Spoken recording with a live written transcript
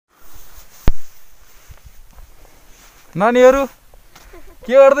नानीहरू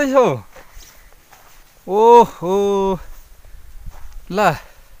के गर्दैछौ? ओहो ल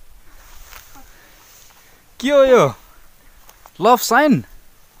के हो यो लभ साइन?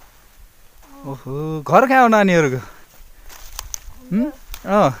 ओहो घर कहाँ हो नानीहरूको?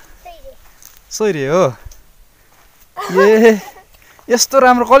 सैरे हो। ए यस्तो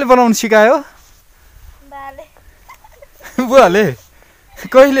राम्रो कसले बनाउनु सिकायो? बुवाले।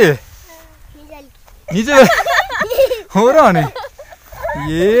 कहिले? हिजो हो र अनि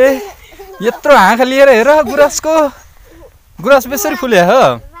ए यत्रो आँखा लिएर हेर गुराँस बेसरी फुल्या हो।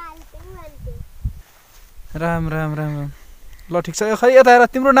 राम राम राम राम ल ठिक छ। खै यता हेर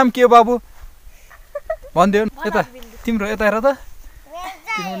तिम्रो नाम के हो बाबु? भनिदेऊ यता तिम्रो यता हेर त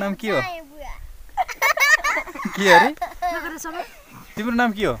तिम्रो नाम के हो? के अरे तिम्रो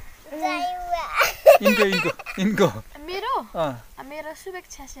नाम के हो? इनको मेरो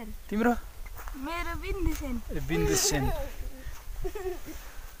शुभेच्छा सेन। तिम्रो? मेरो बिन्दु सेन। बिन्दु सेन।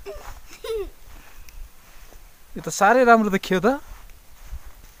 यो त साह्रै राम्रो देखियो त।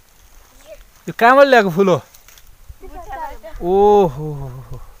 यो कहाँबाट ल्याएको फुल हो? ओहो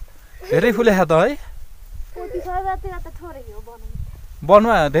धेरै फुले त है।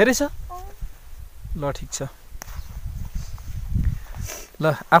 बनवा धेरै छ। ल ठिक छ। ल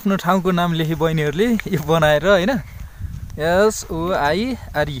आफ्नो ठाउँको नाम लेखी बहिनीहरूले यो बनाएर होइन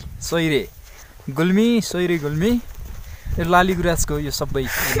SOIRE सैरे गुल्मी सैरे गुल्मी यो लाली गुराँसको यो सबै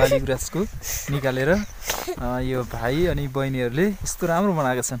लाली गुराँसको निकालेर यो भाइ अनि बहिनीहरूले यस्तो राम्रो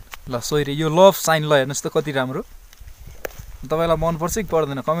बनाएका छन्। ल सैरे यो लभ साइन ल हेर्नुहोस् त कति राम्रो। तपाईँलाई मनपर्छ कि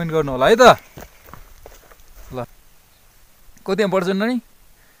पर्दैन कमेन्ट गर्नु होला है त। ल कतिमा पढ्छन् नानी?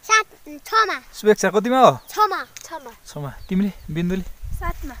 6मा। शुभेच्छा कतिमा हो? 6मा। तिमीले बिन्दुले?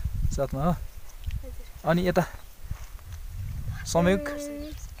 7मा हो। अनि यता संयोग?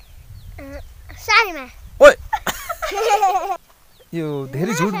 4मा। ओइ यो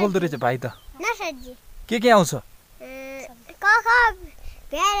धेरै झुट बोल्दो रहेछ भाइ त। के आउँछ?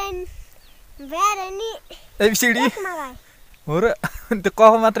 एबिसिडी हो र त्यो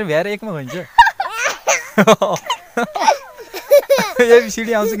कफ मात्रै भ्याएर एकमा गइन्छ।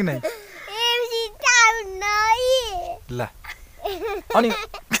 एबिसिडी आउँछ कि नै? ल अनि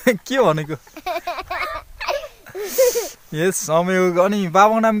के भनेको? यस संयोग। अनि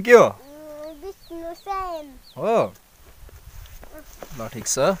बाबाको नाम के हो? हो ल ठिक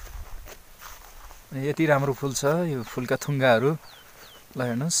छ। यति राम्रो फुल छ यो फुलका थुङ्गाहरू। ल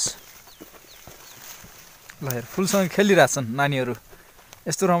हेर्नुहोस् ल हेर फुलसँग खेलिरहेछन् नानीहरू।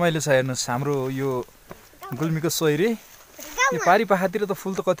 यस्तो रमाइलो छ हेर्नुहोस् हाम्रो यो गुल्मीको सैरे। यो पारी पाखातिर त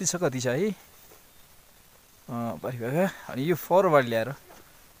फुल त कति छ है पारी पाखा। अनि यो फरबाट ल्याएर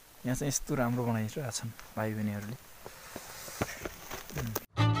यहाँ चाहिँ यस्तो राम्रो बनाइरहेछन् भाइ बहिनीहरूले।